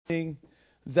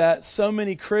that so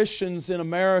many Christians in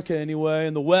America anyway,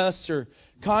 in the West, are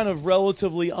kind of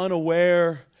relatively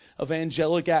unaware of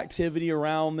angelic activity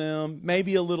around them,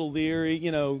 maybe a little leery,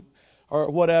 or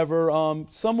whatever,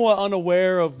 somewhat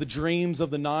unaware of the dreams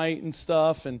of the night and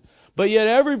stuff. But yet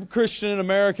every Christian in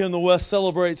America in the West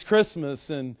celebrates Christmas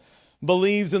and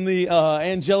believes in the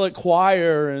angelic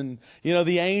choir and,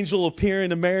 the angel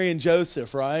appearing to Mary and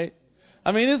Joseph, right?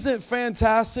 I mean, isn't it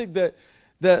fantastic that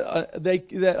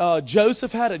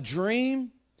Joseph had a dream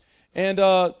and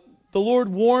the Lord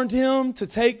warned him to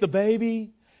take the baby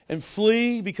and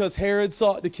flee because Herod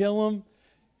sought to kill him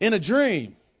in a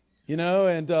dream,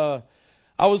 and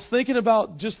I was thinking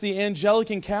about just the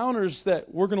angelic encounters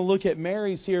that we're going to look at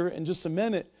Mary's here in just a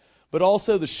minute, but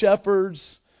also the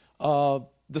shepherds,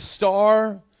 the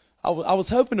star. I was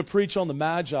hoping to preach on the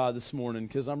Magi this morning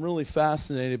because I'm really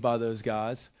fascinated by those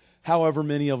guys, however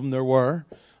many of them there were.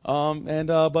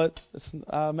 But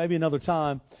maybe another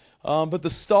time. But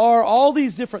the star, all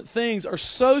these different things are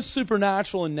so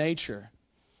supernatural in nature.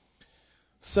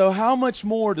 So how much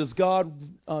more does God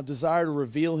desire to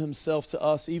reveal Himself to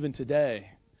us even today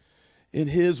in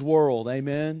His world?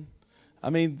 Amen?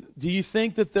 I mean, do you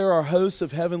think that there are hosts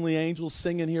of heavenly angels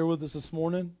singing here with us this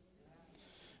morning?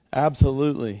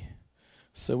 Absolutely.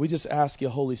 So we just ask you,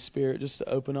 Holy Spirit, just to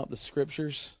open up the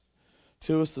Scriptures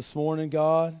to us this morning,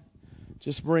 God.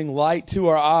 Just bring light to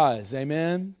our eyes.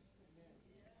 Amen?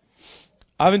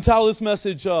 I've entitled this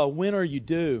message, When Are You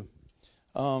Due?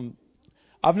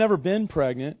 I've never been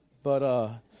pregnant, but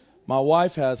my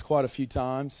wife has quite a few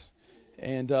times.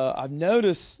 And I've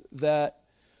noticed that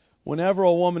whenever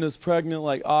a woman is pregnant,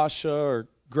 like Asha or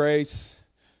Grace,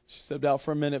 she stepped out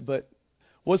for a minute, but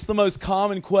what's the most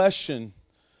common question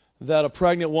that a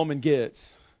pregnant woman gets?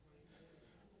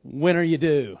 When are you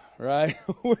due? Right?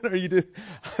 When are you due?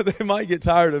 They might get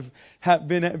tired of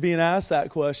being asked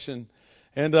that question.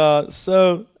 And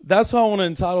so that's why I want to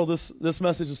entitle this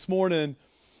message this morning,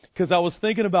 because I was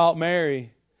thinking about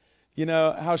Mary,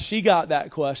 how she got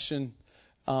that question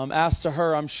asked to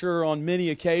her, I'm sure, on many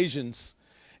occasions.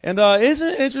 And isn't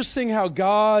it interesting how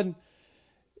God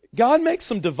makes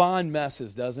some divine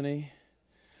messes, doesn't He?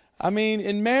 I mean,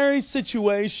 in Mary's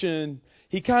situation,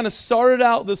 He kind of started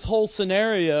out this whole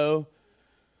scenario,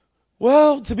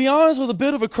 well, to be honest, with a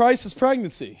bit of a crisis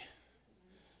pregnancy.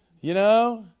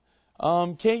 Can't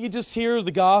you just hear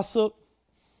the gossip,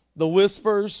 the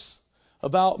whispers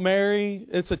about Mary?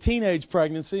 It's a teenage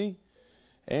pregnancy.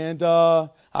 And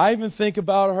I even think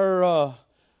about her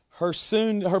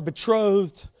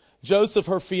betrothed, Joseph,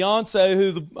 her fiance,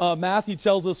 who Matthew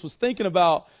tells us was thinking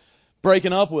about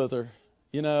breaking up with her,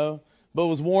 but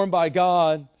was warned by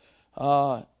God,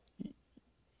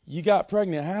 you got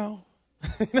pregnant, how?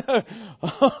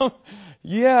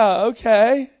 Yeah,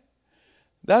 okay.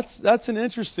 That's an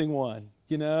interesting one,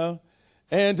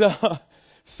 And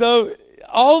so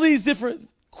all these different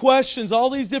questions, all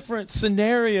these different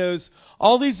scenarios,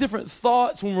 all these different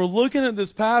thoughts when we're looking at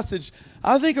this passage,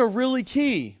 I think are really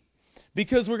key.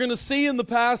 Because we're going to see in the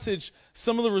passage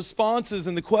some of the responses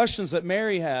and the questions that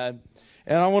Mary had.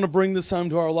 And I want to bring this home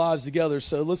to our lives together.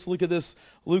 So let's look at this,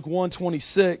 Luke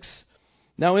 1:26.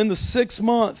 Now in the 6th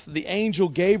month, the angel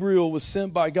Gabriel was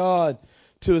sent by God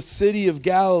to a city of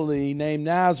Galilee named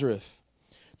Nazareth,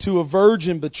 to a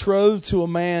virgin betrothed to a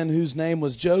man whose name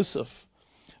was Joseph,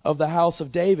 of the house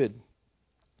of David.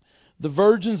 The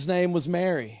virgin's name was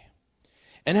Mary.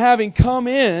 And having come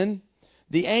in,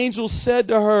 the angel said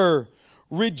to her,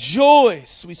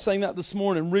 Rejoice! We sang that this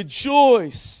morning.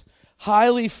 Rejoice,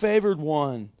 highly favored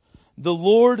one. The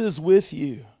Lord is with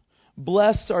you.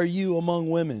 Blessed are you among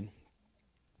women.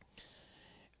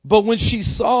 But when she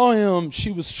saw him,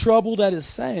 she was troubled at his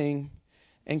saying,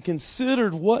 and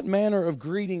considered what manner of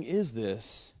greeting is this.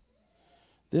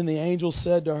 Then the angel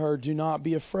said to her, Do not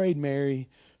be afraid, Mary,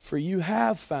 for you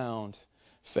have found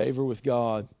favor with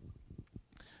God.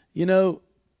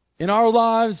 In our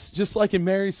lives, just like in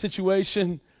Mary's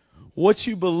situation, what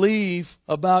you believe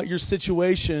about your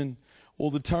situation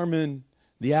will determine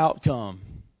the outcome.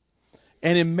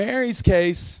 And in Mary's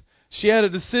case, she had a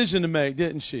decision to make,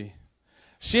 didn't she?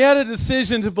 She had a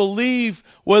decision to believe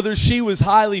whether she was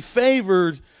highly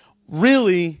favored,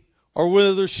 really, or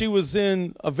whether she was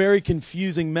in a very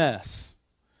confusing mess.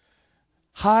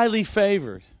 Highly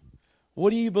favored.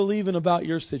 What do you believe in about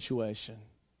your situation?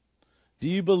 Do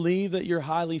you believe that you're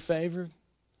highly favored?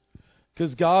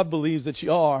 Because God believes that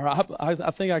you are.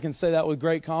 I think I can say that with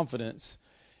great confidence.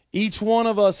 Each one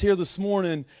of us here this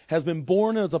morning has been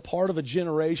born as a part of a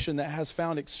generation that has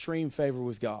found extreme favor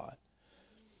with God.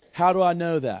 How do I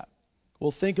know that?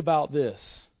 Well, think about this.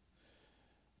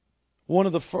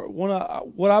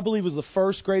 what I believe was the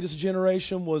first greatest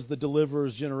generation was the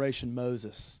deliverer's generation,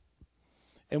 Moses.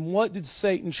 And what did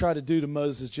Satan try to do to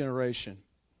Moses' generation?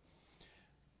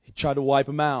 He tried to wipe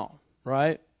him out,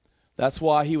 right? That's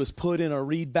why he was put in a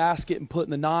reed basket and put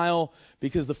in the Nile,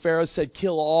 because the Pharaoh said,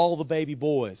 kill all the baby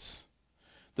boys.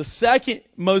 The second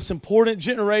most important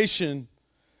generation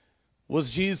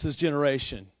was Jesus'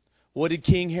 generation. What did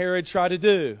King Herod try to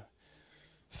do?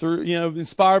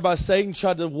 Inspired by Satan,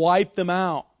 tried to wipe them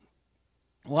out.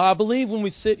 Well, I believe when we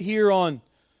sit here on,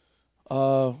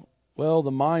 the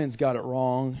Mayans got it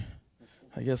wrong.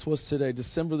 I guess what's today?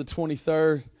 December the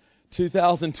 23rd,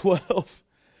 2012.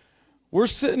 We're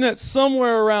sitting at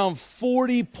somewhere around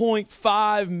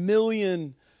 40.5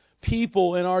 million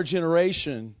people in our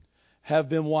generation have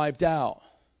been wiped out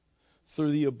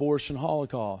through the abortion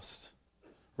Holocaust,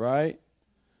 right?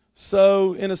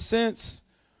 So, in a sense,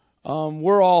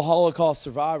 we're all Holocaust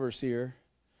survivors here.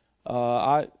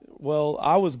 I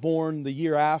was born the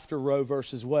year after Roe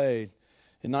versus Wade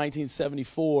in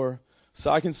 1974, so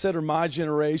I consider my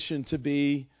generation to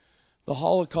be the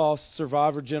Holocaust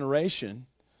survivor generation.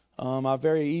 I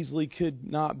very easily could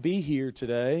not be here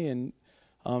today, and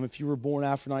if you were born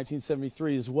after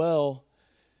 1973 as well.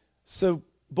 So,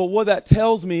 but what that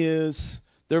tells me is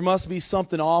there must be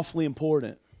something awfully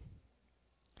important.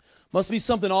 Must be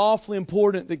something awfully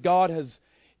important that God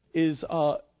is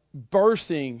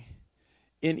birthing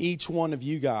in each one of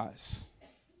you guys.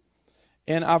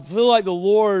 And I feel like the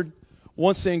Lord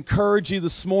wants to encourage you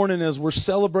this morning as we're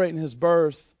celebrating His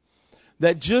birth,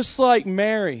 that just like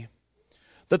Mary,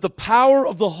 that the power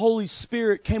of the Holy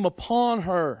Spirit came upon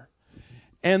her,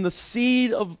 and the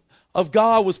seed of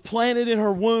God was planted in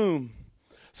her womb.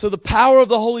 So the power of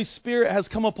the Holy Spirit has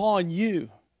come upon you.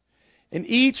 And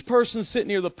each person sitting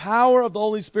here, the power of the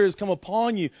Holy Spirit has come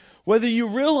upon you, whether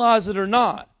you realize it or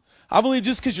not. I believe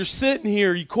just because you're sitting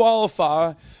here, you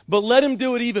qualify, but let Him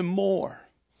do it even more.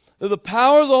 The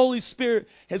power of the Holy Spirit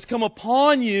has come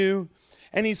upon you,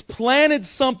 and He's planted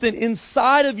something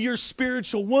inside of your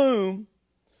spiritual womb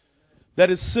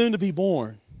that is soon to be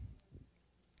born.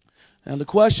 And the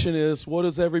question is, what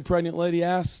does every pregnant lady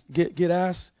get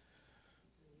asked?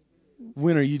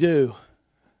 When are you due?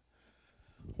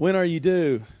 When are you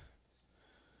due?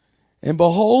 And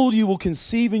behold, you will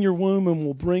conceive in your womb and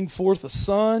will bring forth a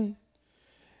son,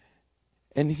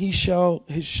 and he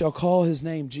shall call his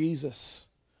name Jesus.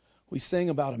 We sing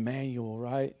about Emmanuel,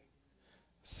 right?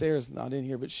 Sarah's not in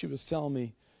here, but she was telling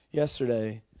me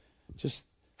yesterday just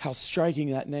how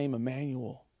striking that name,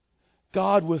 Emmanuel.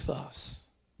 God with us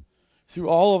through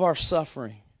all of our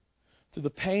suffering, through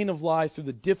the pain of life, through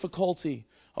the difficulty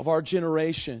of our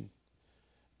generation.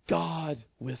 God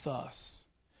with us.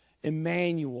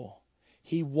 Emmanuel.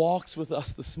 He walks with us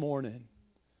this morning.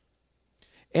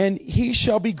 And he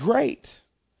shall be great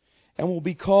and will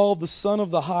be called the Son of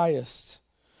the Highest.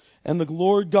 And the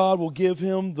Lord God will give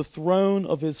him the throne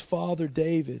of his father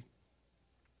David.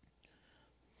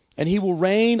 And he will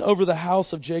reign over the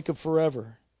house of Jacob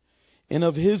forever. And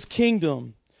of his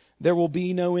kingdom there will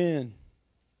be no end.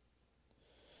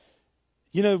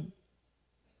 You know,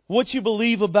 what you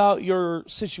believe about your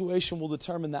situation will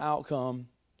determine the outcome.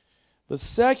 But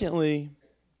secondly,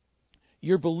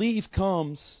 your belief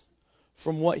comes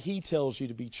from what He tells you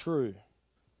to be true.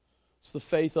 It's the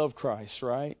faith of Christ,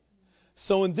 right?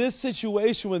 So in this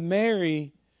situation with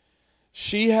Mary,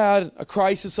 she had a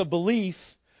crisis of belief,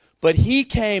 but He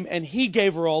came and He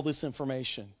gave her all this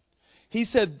information. He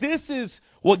said, this is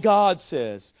what God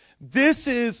says. This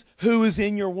is who is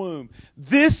in your womb.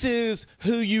 This is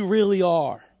who you really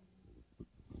are.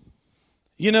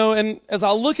 You know, and as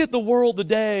I look at the world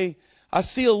today, I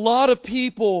see a lot of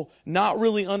people not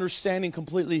really understanding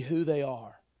completely who they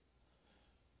are,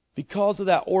 because of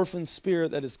that orphan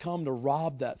spirit that has come to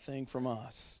rob that thing from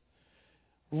us.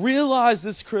 Realize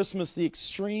this Christmas the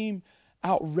extreme,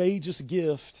 outrageous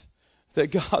gift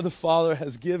that God the Father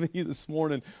has given you this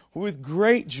morning with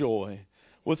great joy,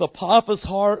 with a papa's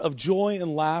heart of joy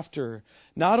and laughter.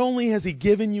 Not only has He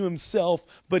given you Himself,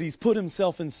 but He's put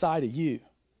Himself inside of you.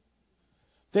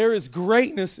 There is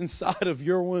greatness inside of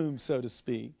your womb, so to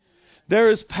speak. There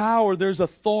is power, there's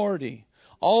authority.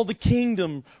 All the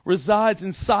kingdom resides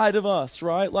inside of us,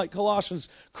 right? Like Colossians,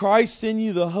 Christ in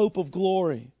you, the hope of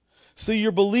glory. So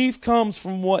your belief comes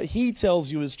from what He tells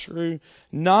you is true,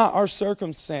 not our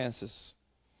circumstances.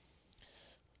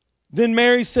 Then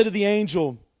Mary said to the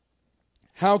angel,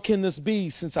 how can this be,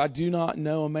 since I do not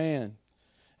know a man?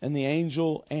 And the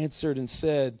angel answered and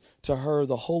said to her,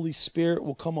 the Holy Spirit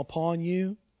will come upon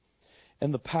you,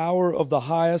 and the power of the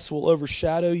highest will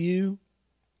overshadow you.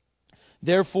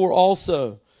 Therefore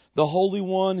also, The Holy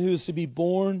One who is to be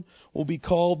born will be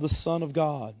called the Son of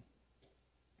God.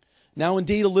 Now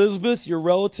indeed Elizabeth, your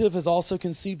relative, has also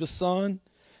conceived a son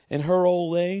in her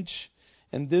old age,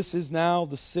 and this is now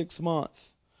the 6th month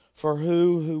for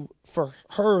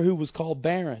her who was called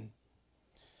barren.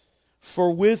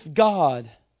 For with God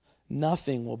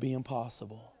nothing will be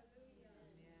impossible.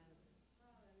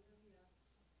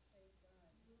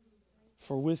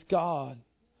 For with God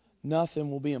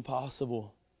nothing will be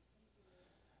impossible.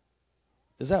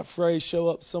 Does that phrase show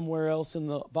up somewhere else in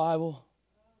the Bible?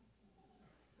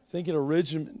 I think it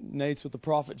originates with the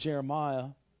prophet Jeremiah.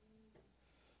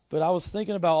 But I was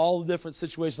thinking about all the different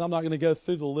situations. I'm not going to go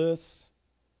through the list.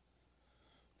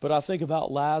 But I think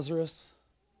about Lazarus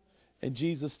and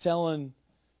Jesus telling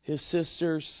his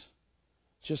sisters,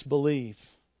 just believe.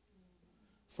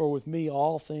 For with me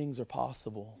all things are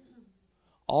possible.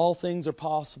 All things are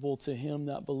possible to him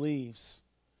that believes.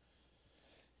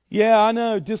 Yeah, I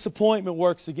know disappointment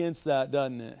works against that,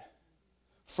 doesn't it?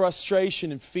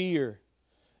 Frustration and fear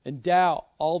and doubt,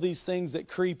 all these things that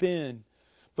creep in.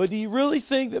 But do you really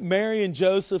think that Mary and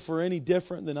Joseph are any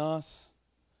different than us?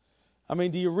 I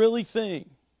mean, do you really think?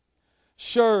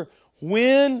 Sure,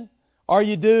 when are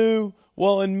you due?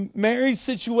 Well, in Mary's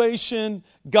situation,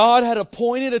 God had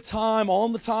appointed a time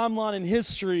on the timeline in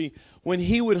history when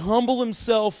He would humble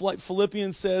Himself, like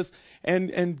Philippians says,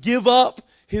 and give up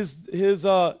His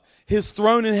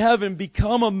throne in heaven,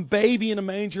 become a baby in a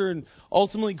manger, and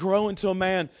ultimately grow into a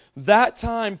man. That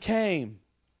time came.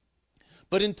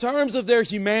 But in terms of their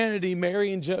humanity,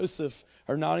 Mary and Joseph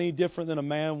are not any different than a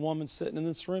man and woman sitting in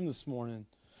this room this morning.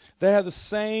 They have the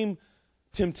same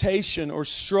temptation or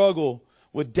struggle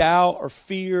with doubt or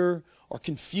fear or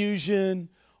confusion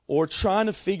or trying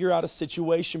to figure out a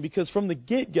situation, because from the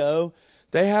get-go,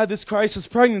 they had this crisis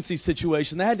pregnancy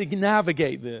situation. They had to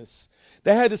navigate this.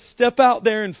 They had to step out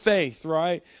there in faith,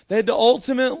 right? They had to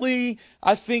ultimately,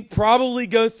 I think, probably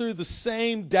go through the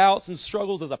same doubts and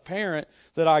struggles as a parent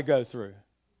that I go through.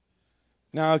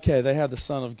 Now, okay, they had the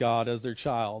Son of God as their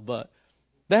child, but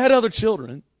they had other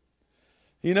children.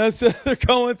 You know, so they're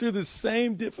going through the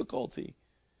same difficulty.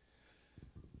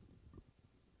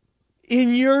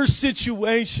 In your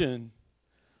situation,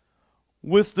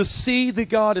 with the seed that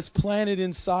God has planted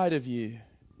inside of you,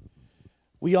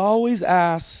 we always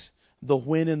ask the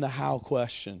when and the how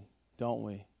question, don't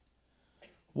we?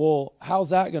 Well, how's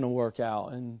that going to work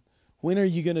out? And when are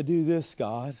you going to do this,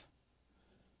 God?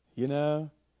 You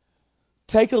know?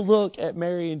 Take a look at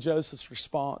Mary and Joseph's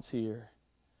response here.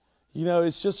 You know,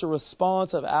 it's just a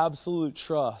response of absolute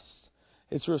trust.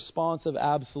 It's a response of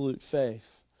absolute faith.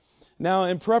 Now,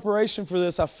 in preparation for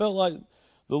this, I felt like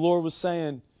the Lord was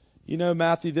saying, you know,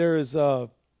 Matthew, there is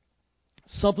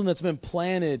something that's been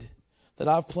planted, that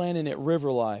I've planted at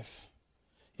River Life,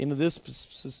 into this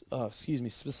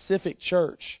specific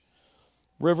church.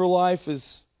 River Life is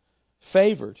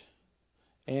favored,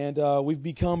 and we've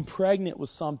become pregnant with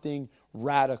something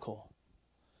radical.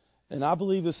 And I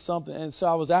believe it's something, and so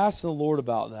I was asking the Lord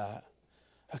about that.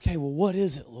 Okay, well, what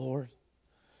is it, Lord?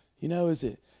 You know, is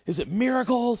it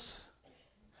miracles?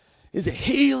 Is it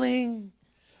healing?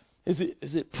 Is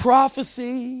it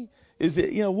prophecy? Is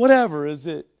it, you know, whatever? Is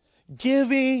it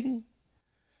giving?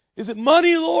 Is it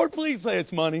money, Lord? Please say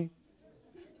it's money.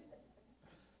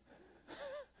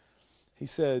 He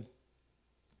said,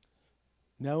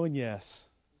 no and yes.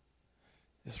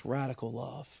 It's radical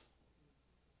love.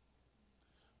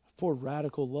 I poured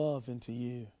radical love into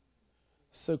you.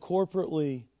 So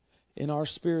corporately, in our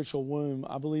spiritual womb,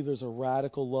 I believe there's a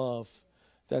radical love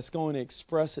that's going to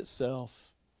express itself.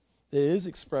 It is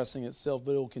expressing itself,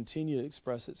 but it will continue to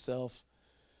express itself.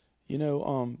 You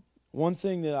know, one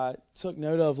thing that I took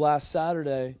note of last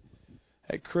Saturday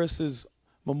at Chris's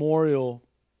memorial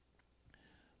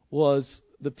was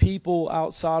the people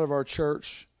outside of our church.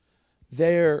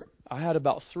 There, I had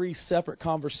about 3 separate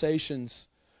conversations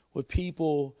with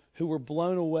people who were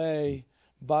blown away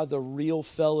by the real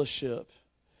fellowship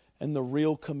and the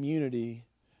real community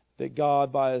that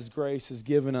God, by His grace, has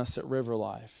given us at River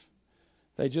Life.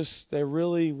 They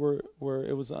really were.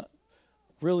 It was a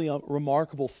really a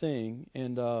remarkable thing,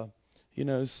 and you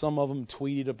know, some of them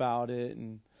tweeted about it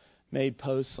and made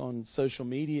posts on social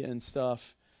media and stuff.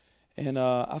 And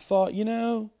I thought, you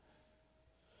know,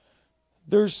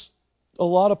 there's a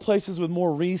lot of places with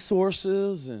more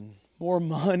resources and more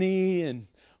money and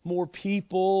more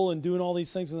people and doing all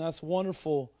these things, and that's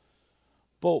wonderful.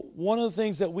 But one of the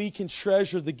things that we can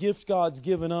treasure, the gift God's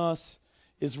given us,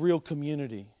 is real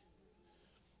community.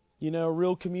 You know,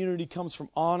 real community comes from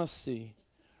honesty.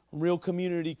 Real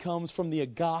community comes from the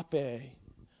agape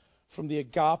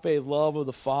love of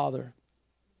the Father.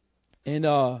 And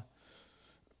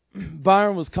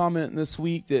Byron was commenting this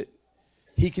week that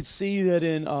he could see that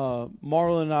in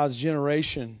Marlon and I's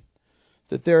generation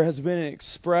that there has been an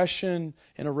expression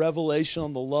and a revelation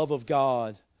on the love of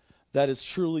God that is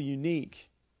truly unique.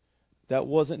 That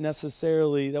wasn't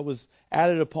necessarily, that was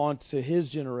added upon to his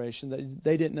generation that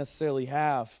they didn't necessarily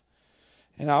have.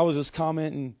 And I was just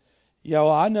commenting,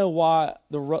 I know why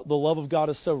the love of God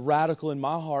is so radical in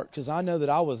my heart, because I know that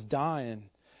I was dying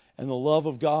and the love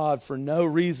of God for no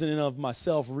reason in of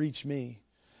myself reached me.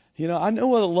 I know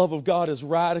why the love of God is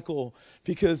radical,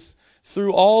 because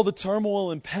through all the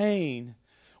turmoil and pain,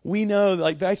 we know,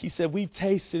 like Becky said, we've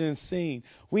tasted and seen.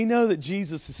 We know that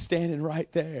Jesus is standing right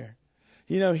there.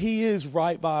 He is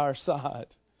right by our side.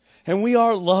 And we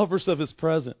are lovers of His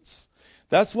presence.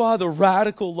 That's why the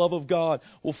radical love of God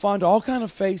will find all kind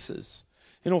of faces.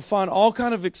 And it'll find all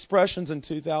kind of expressions in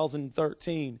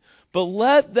 2013. But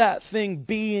let that thing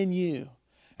be in you.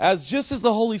 Just as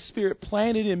the Holy Spirit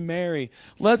planted in Mary,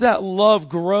 let that love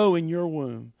grow in your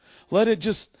womb. Let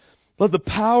the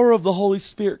power of the Holy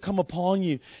Spirit come upon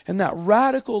you. And that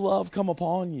radical love come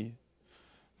upon you.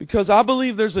 Because I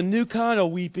believe there's a new kind of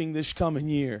weeping this coming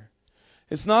year.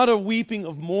 It's not a weeping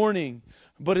of mourning,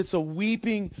 but it's a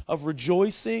weeping of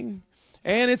rejoicing,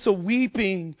 and it's a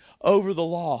weeping over the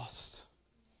lost.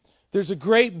 There's a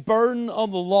great burden on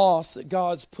the lost that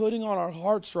God's putting on our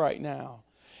hearts right now.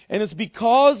 And it's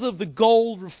because of the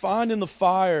gold refined in the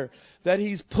fire that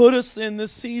He's put us in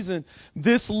this season.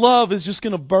 This love is just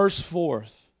going to burst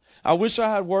forth. I wish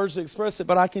I had words to express it,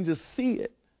 but I can just see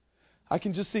it. I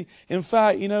can just see. In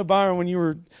fact, Byron, when you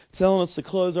were telling us to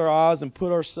close our eyes and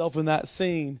put ourselves in that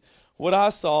scene, what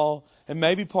I saw, and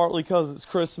maybe partly because it's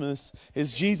Christmas,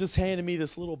 is Jesus handed me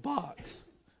this little box.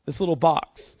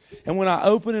 And when I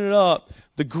opened it up,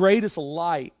 the greatest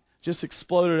light just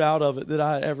exploded out of it that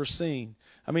I had ever seen.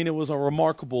 I mean, it was a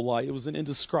remarkable light. It was an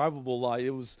indescribable light. It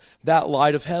was that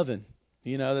light of heaven.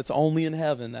 That's only in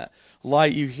heaven. That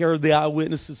light you hear the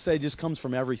eyewitnesses say just comes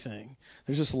from everything.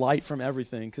 There's just light from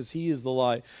everything because He is the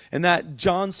light. And that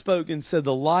John spoke and said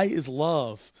the light is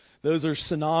love. Those are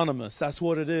synonymous. That's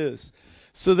what it is.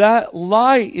 So that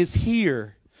light is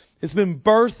here. It's been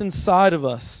birthed inside of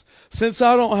us. Since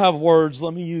I don't have words,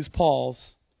 let me use Paul's.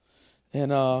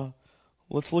 And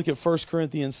let's look at 1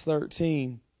 Corinthians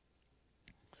 13.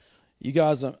 You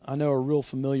guys, I know, are real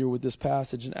familiar with this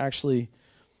passage. And actually,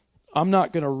 I'm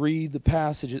not going to read the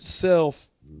passage itself,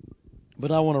 but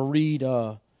I want to read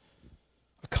a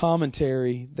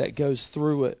commentary that goes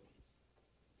through it.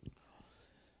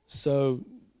 So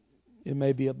it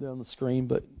may be up there on the screen,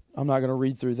 but I'm not going to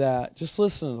read through that. Just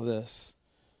listen to this.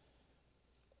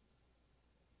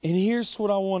 And here's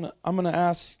what I'm going to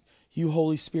ask you,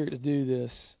 Holy Spirit, to do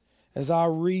this. As I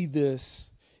read this,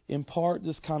 impart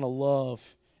this kind of love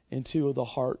into the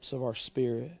hearts of our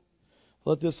spirit.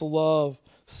 Let this love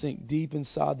sink deep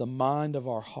inside the mind of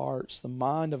our hearts, the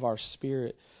mind of our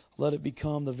spirit. Let it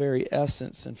become the very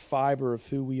essence and fiber of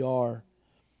who we are.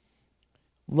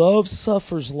 Love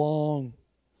suffers long,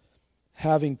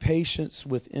 having patience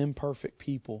with imperfect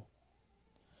people.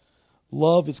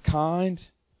 Love is kind,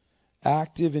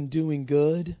 active in doing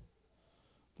good.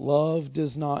 Love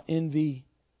does not envy,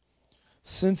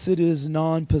 since it is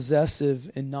non-possessive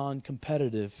and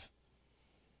non-competitive.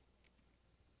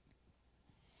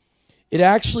 It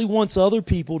actually wants other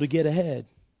people to get ahead.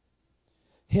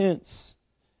 Hence,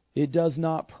 it does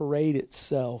not parade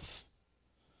itself.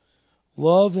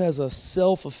 Love has a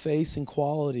self-effacing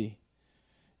quality.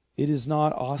 It is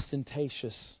not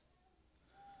ostentatious.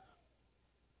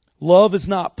 Love is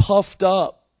not puffed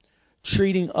up,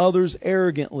 treating others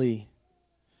arrogantly.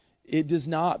 It does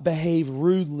not behave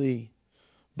rudely,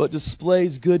 but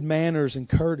displays good manners and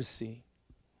courtesy.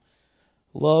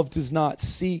 Love does not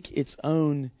seek its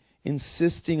own,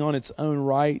 insisting on its own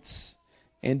rights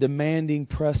and demanding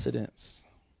precedence.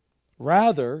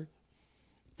 Rather,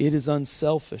 it is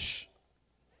unselfish.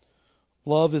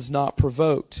 Love is not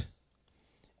provoked.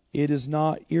 It is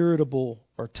not irritable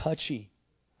or touchy,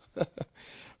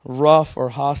 rough or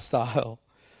hostile,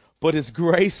 but is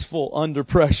graceful under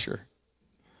pressure.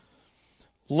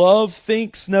 Love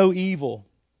thinks no evil.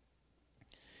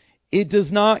 It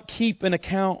does not keep an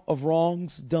account of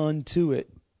wrongs done to it.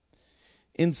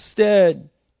 Instead,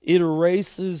 it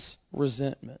erases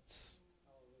resentments.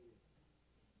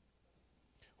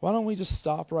 Why don't we just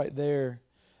stop right there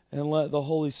and let the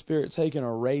Holy Spirit take an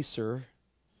eraser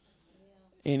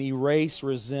and erase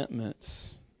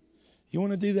resentments? You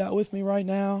want to do that with me right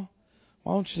now?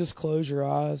 Why don't you just close your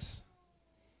eyes?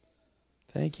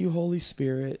 Thank you, Holy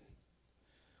Spirit.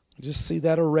 Just see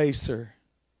that eraser.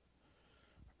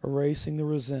 Erasing the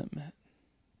resentment.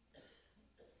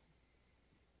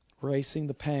 erasing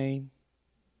the pain,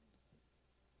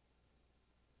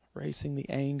 erasing the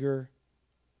anger,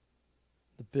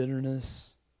 the bitterness.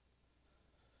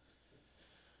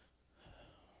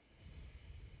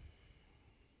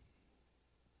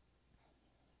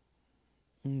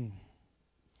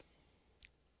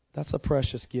 That's a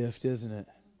precious gift, isn't it?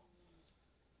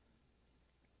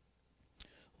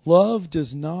 Love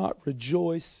does not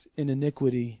rejoice in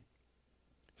iniquity,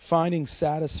 finding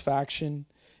satisfaction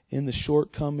in the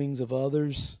shortcomings of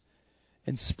others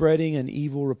and spreading an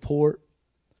evil report.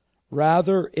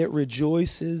 Rather, it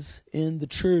rejoices in the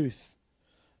truth,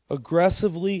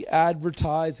 aggressively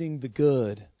advertising the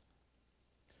good.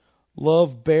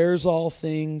 Love bears all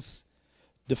things,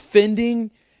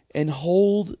 defending and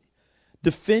holding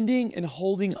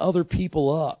other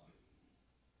people up.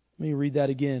 Let me read that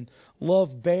again.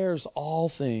 Love bears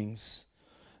all things,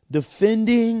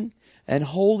 defending and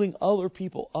holding other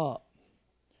people up.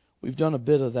 We've done a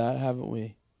bit of that, haven't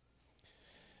we?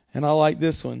 And I like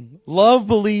this one. Love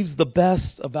believes the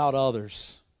best about others,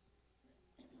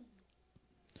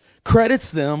 credits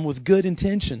them with good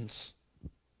intentions,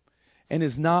 and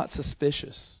is not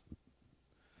suspicious.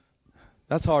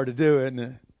 That's hard to do, isn't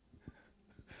it?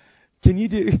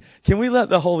 Can we let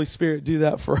the Holy Spirit do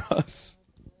that for us?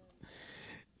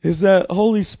 Is that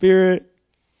Holy Spirit,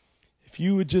 if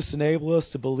you would just enable us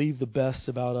to believe the best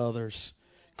about others,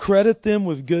 credit them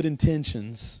with good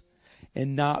intentions,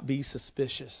 and not be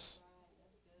suspicious.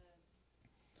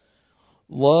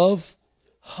 Love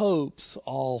hopes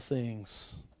all things.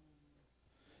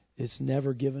 It's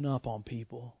never given up on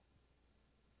people,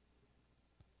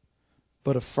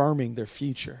 but affirming their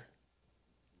future.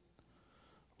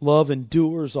 Love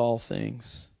endures all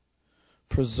things,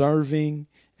 preserving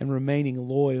and remaining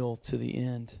loyal to the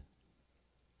end.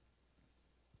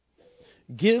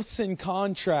 Gifts in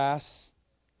contrast,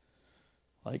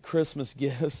 like Christmas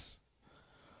gifts,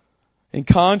 in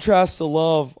contrast to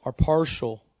love, are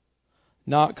partial,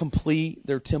 not complete.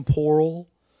 They're temporal.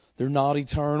 They're not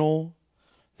eternal.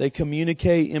 They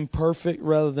communicate imperfect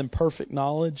rather than perfect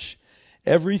knowledge.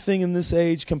 Everything in this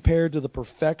age compared to the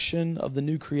perfection of the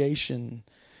new creation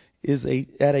is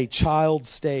at a child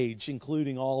stage,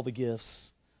 including all the gifts.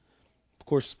 Of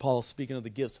course, Paul is speaking of the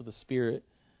gifts of the Spirit.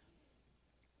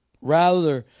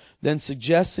 Rather than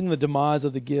suggesting the demise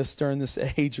of the gifts during this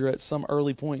age or at some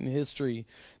early point in history,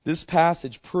 this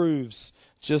passage proves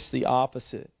just the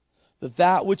opposite.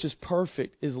 That which is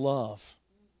perfect is love.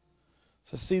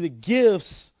 So see, the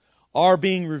gifts are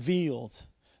being revealed.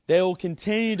 They will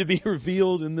continue to be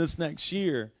revealed in this next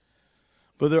year.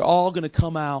 But they're all going to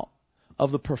come out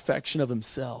of the perfection of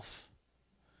Himself,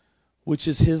 which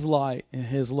is His light and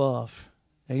His love.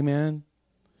 Amen.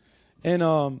 And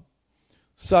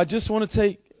so I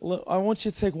want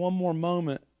you to take one more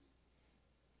moment.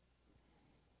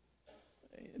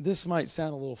 This might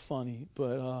sound a little funny,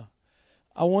 but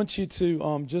I want you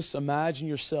to just imagine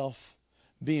yourself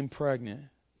being pregnant.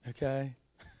 Okay?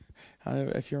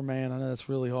 If you're a man, I know that's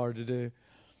really hard to do.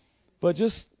 But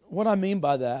just what I mean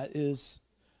by that is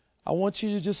I want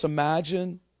you to just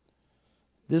imagine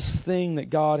this thing that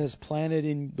God has planted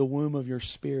in the womb of your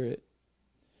spirit.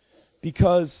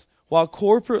 Because while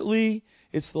corporately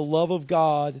it's the love of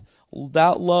God,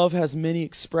 that love has many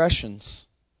expressions.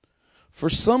 For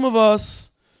some of us,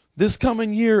 this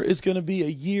coming year is going to be a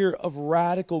year of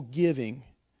radical giving,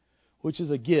 which is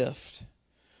a gift.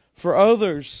 For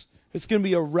others, it's going to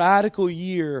be a radical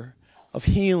year of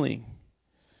healing.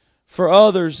 For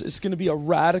others, it's going to be a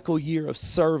radical year of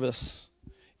service,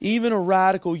 even a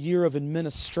radical year of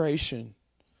administration.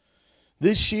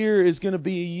 This year is going to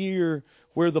be a year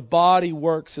where the body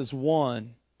works as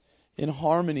one, in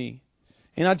harmony.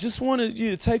 And I just wanted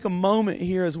you to take a moment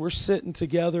here as we're sitting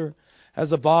together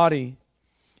as a body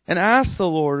and ask the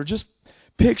Lord, or just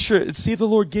picture it and see if the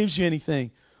Lord gives you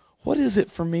anything. What is it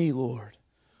for me, Lord?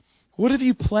 What have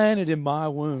you planted in my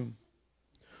womb?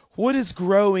 What is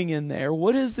growing in there?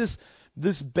 What is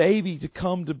this baby to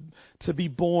come to be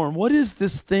born? What is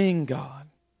this thing, God?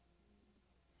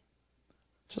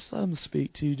 Just let Him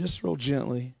speak to you, just real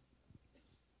gently.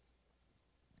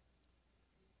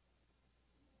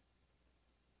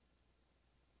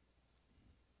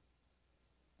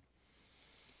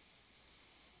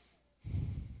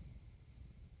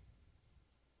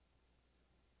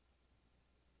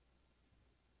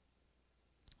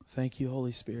 Thank you,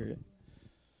 Holy Spirit.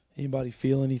 Anybody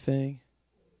feel anything?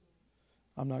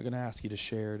 I'm not going to ask you to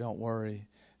share. Don't worry.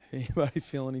 Anybody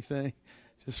feel anything?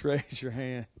 Just raise your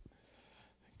hand.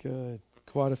 Good.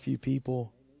 Quite a few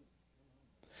people.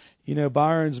 You know,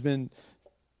 Byron's been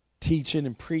teaching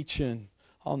and preaching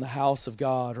on the house of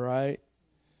God, right?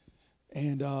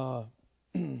 And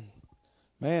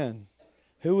Man,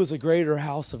 who was a greater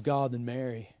house of God than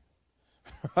Mary?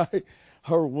 Right?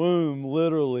 Her womb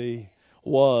literally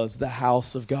was the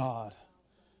house of God.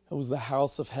 It was the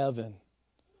house of heaven.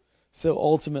 So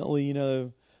ultimately,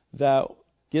 that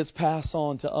gets passed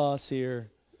on to us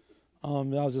here. I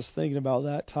was just thinking about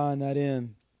that, tying that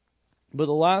in. But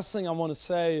the last thing I want to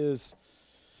say is,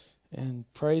 and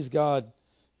praise God,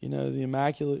 the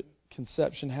Immaculate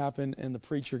Conception happened and the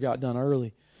preacher got done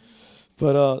early.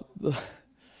 But the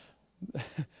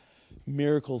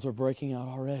miracles are breaking out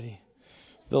already.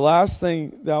 The last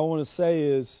thing that I want to say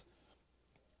is,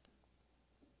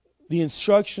 the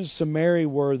instructions to Mary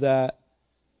were that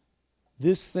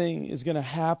this thing is going to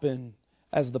happen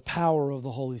as the power of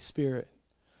the Holy Spirit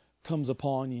comes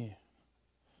upon you.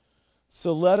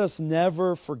 So let us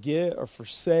never forget or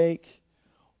forsake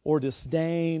or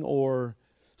disdain or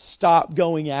stop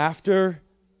going after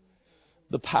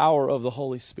the power of the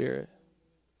Holy Spirit.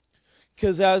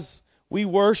 Because as we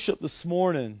worship this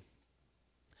morning,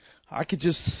 I could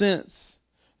just sense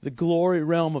the glory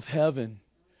realm of heaven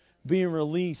being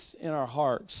released in our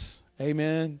hearts.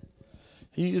 Amen.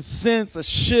 You can sense a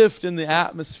shift in the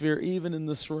atmosphere even in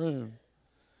this room.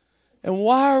 And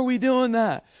why are we doing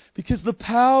that? Because the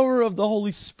power of the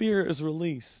Holy Spirit is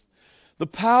released. The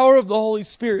power of the Holy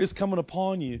Spirit is coming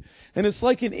upon you. And it's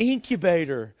like an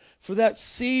incubator for that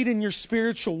seed in your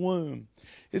spiritual womb.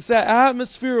 It's that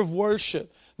atmosphere of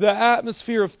worship, the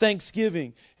atmosphere of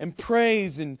thanksgiving and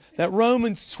praise, and that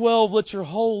Romans 12, let your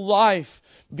whole life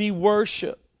be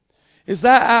worship. Is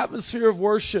that atmosphere of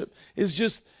worship is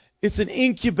just, it's an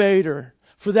incubator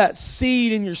for that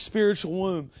seed in your spiritual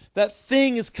womb. That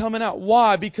thing is coming out.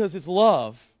 Why? Because it's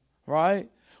love, right?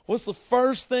 What's the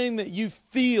first thing that you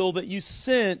feel, that you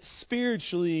sense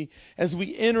spiritually as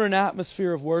we enter an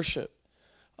atmosphere of worship?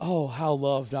 Oh, how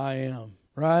loved I am,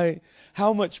 right?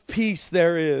 How much peace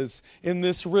there is in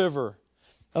this river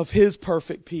of His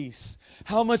perfect peace.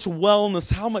 How much wellness,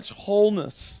 how much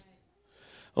wholeness.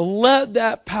 Let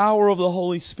that power of the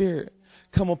Holy Spirit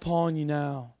come upon you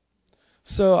now.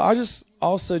 So I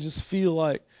just feel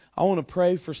like I want to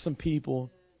pray for some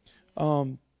people.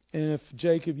 And if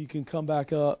Jacob, you can come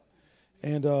back up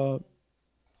and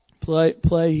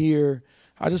play here.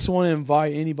 I just want to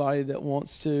invite anybody that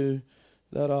wants to.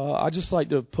 I just like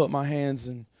to put my hands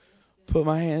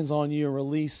on you and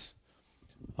release,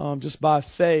 just by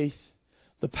faith,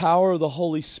 the power of the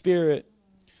Holy Spirit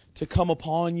to come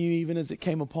upon you, even as it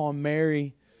came upon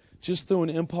Mary, just through an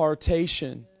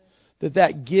impartation.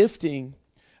 That gifting.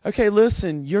 Okay,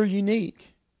 listen, you're unique.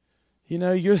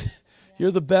 You're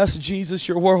the best Jesus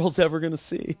your world's ever going to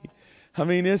see. I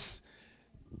mean,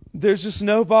 there's just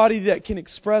nobody that can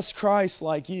express Christ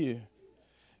like you.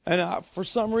 And for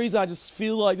some reason, I just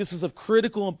feel like this is of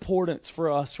critical importance for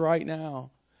us right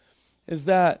now, is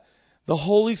that the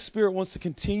Holy Spirit wants to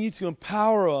continue to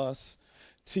empower us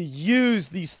to use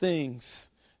these things,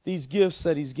 these gifts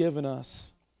that He's given us.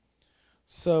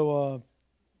 So,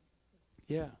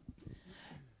 yeah.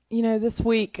 This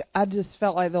week, I just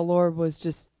felt like the Lord was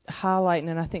just highlighting,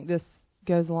 and I think this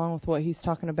goes along with what He's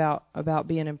talking about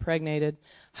being impregnated,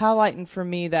 highlighting for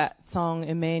me that song,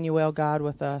 Emmanuel, God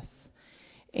with Us.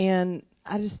 And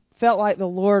I just felt like the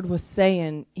Lord was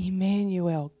saying,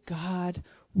 Emmanuel, God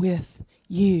with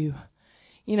you.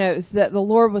 It's that the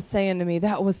Lord was saying to me,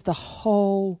 that was the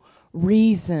whole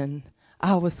reason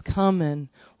I was coming,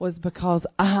 was because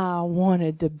I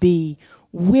wanted to be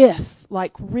with,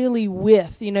 like really with.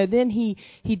 Then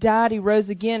he died, He rose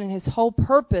again, and His whole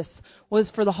purpose was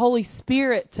for the Holy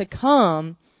Spirit to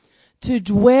come to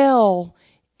dwell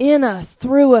in us,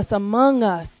 through us, among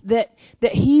us, that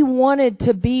He wanted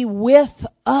to be with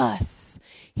us.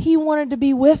 He wanted to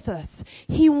be with us.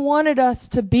 He wanted us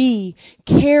to be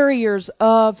carriers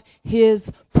of His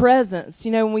presence.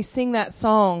 When we sing that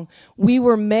song, we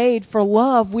were made for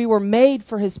love. We were made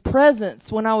for His presence.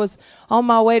 When I was on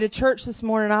my way to church this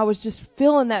morning, I was just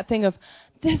feeling that thing of,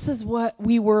 this is what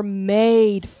we were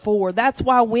made for. That's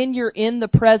why when you're in the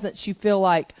presence, you feel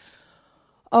like,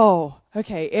 oh,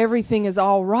 okay, everything is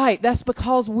all right. That's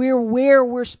because we're where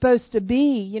we're supposed to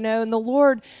be, And the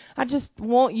Lord, I just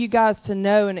want you guys to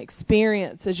know and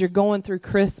experience as you're going through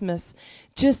Christmas,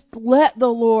 just let the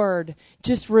Lord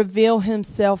just reveal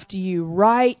Himself to you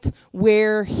right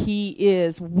where He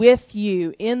is, with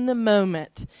you in the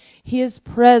moment. His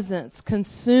presence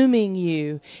consuming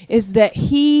you is that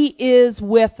He is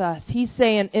with us. He's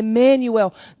saying,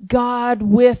 Emmanuel, God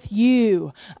with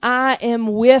you. I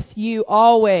am with you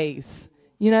always.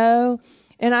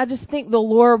 And I just think the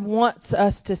Lord wants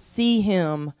us to see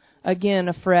Him again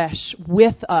afresh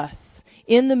with us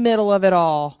in the middle of it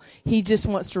all, He just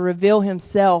wants to reveal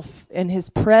Himself and His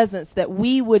presence, that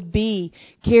we would be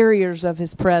carriers of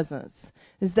His presence.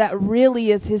 Is that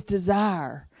really is His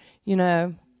desire, you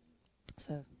know?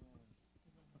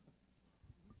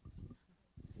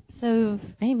 So,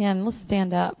 amen. Let's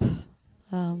stand up.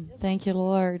 Thank you,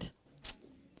 Lord.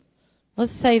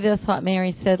 Let's say this, what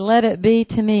Mary said. Let it be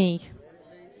to me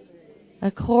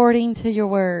according to your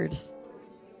word.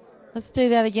 Let's do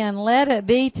that again. Let it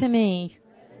be to me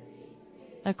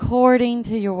according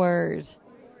to your word.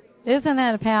 Isn't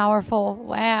that powerful?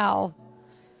 Wow.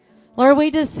 Lord,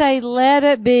 we just say, let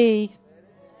it be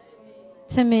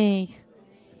to me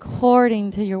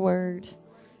according to your word.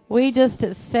 We just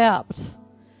accept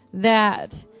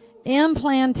that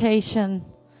implantation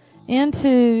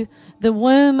into the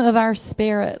womb of our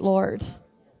spirit, Lord.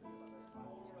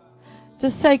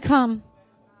 Just say, come.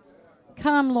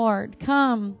 Come, Lord.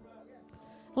 Come.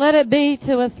 Let it be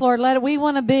to us, Lord. We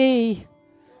want to be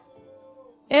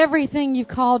everything you've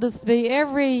called us to be.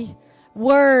 Every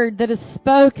word that is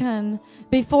spoken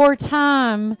before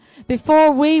time,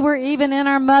 before we were even in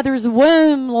our mother's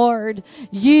womb, Lord,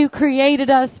 you created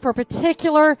us for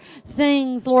particular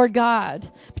things, Lord God,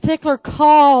 particular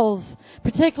calls,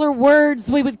 particular words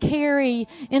we would carry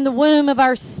in the womb of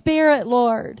our spirit,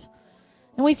 Lord.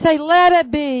 And we say, let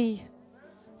it be,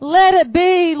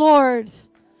 Lord,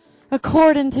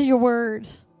 according to your word.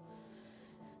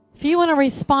 If you want to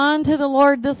respond to the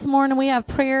Lord this morning, we have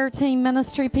prayer team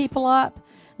ministry people up.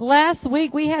 Last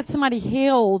week we had somebody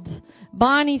healed.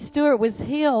 Bonnie Stewart was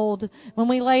healed when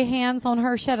we lay hands on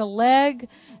her. She had a leg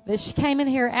that she came in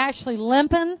here actually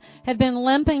limping, had been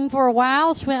limping for a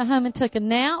while. She went home and took a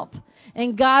nap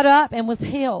and got up and was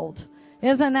healed.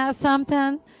 Isn't that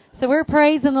something? So we're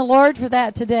praising the Lord for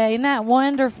that today. Isn't that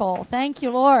wonderful? Thank you,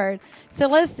 Lord. So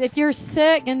if you're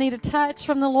sick and need a touch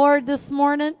from the Lord this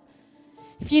morning,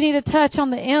 if you need a touch on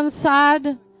the inside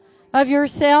of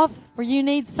yourself, where you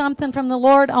need something from the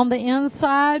Lord on the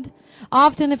inside,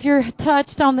 often if you're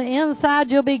touched on the inside,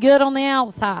 you'll be good on the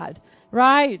outside,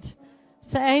 right?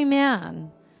 So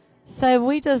amen. So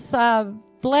we just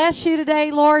bless you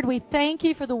today, Lord. We thank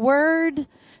you for the word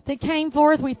that came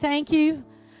forth. We thank you,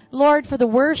 Lord, for the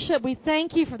worship. We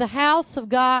thank you for the house of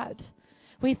God.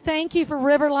 We thank you for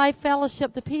River Life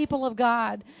Fellowship, the people of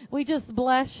God. We just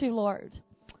bless you, Lord.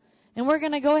 And we're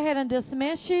going to go ahead and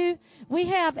dismiss you. We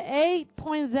have 8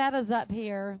 poinsettias up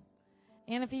here.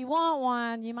 And if you want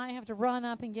one, you might have to run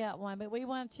up and get one. But we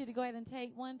want you to go ahead and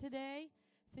take one today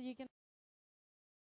so you can...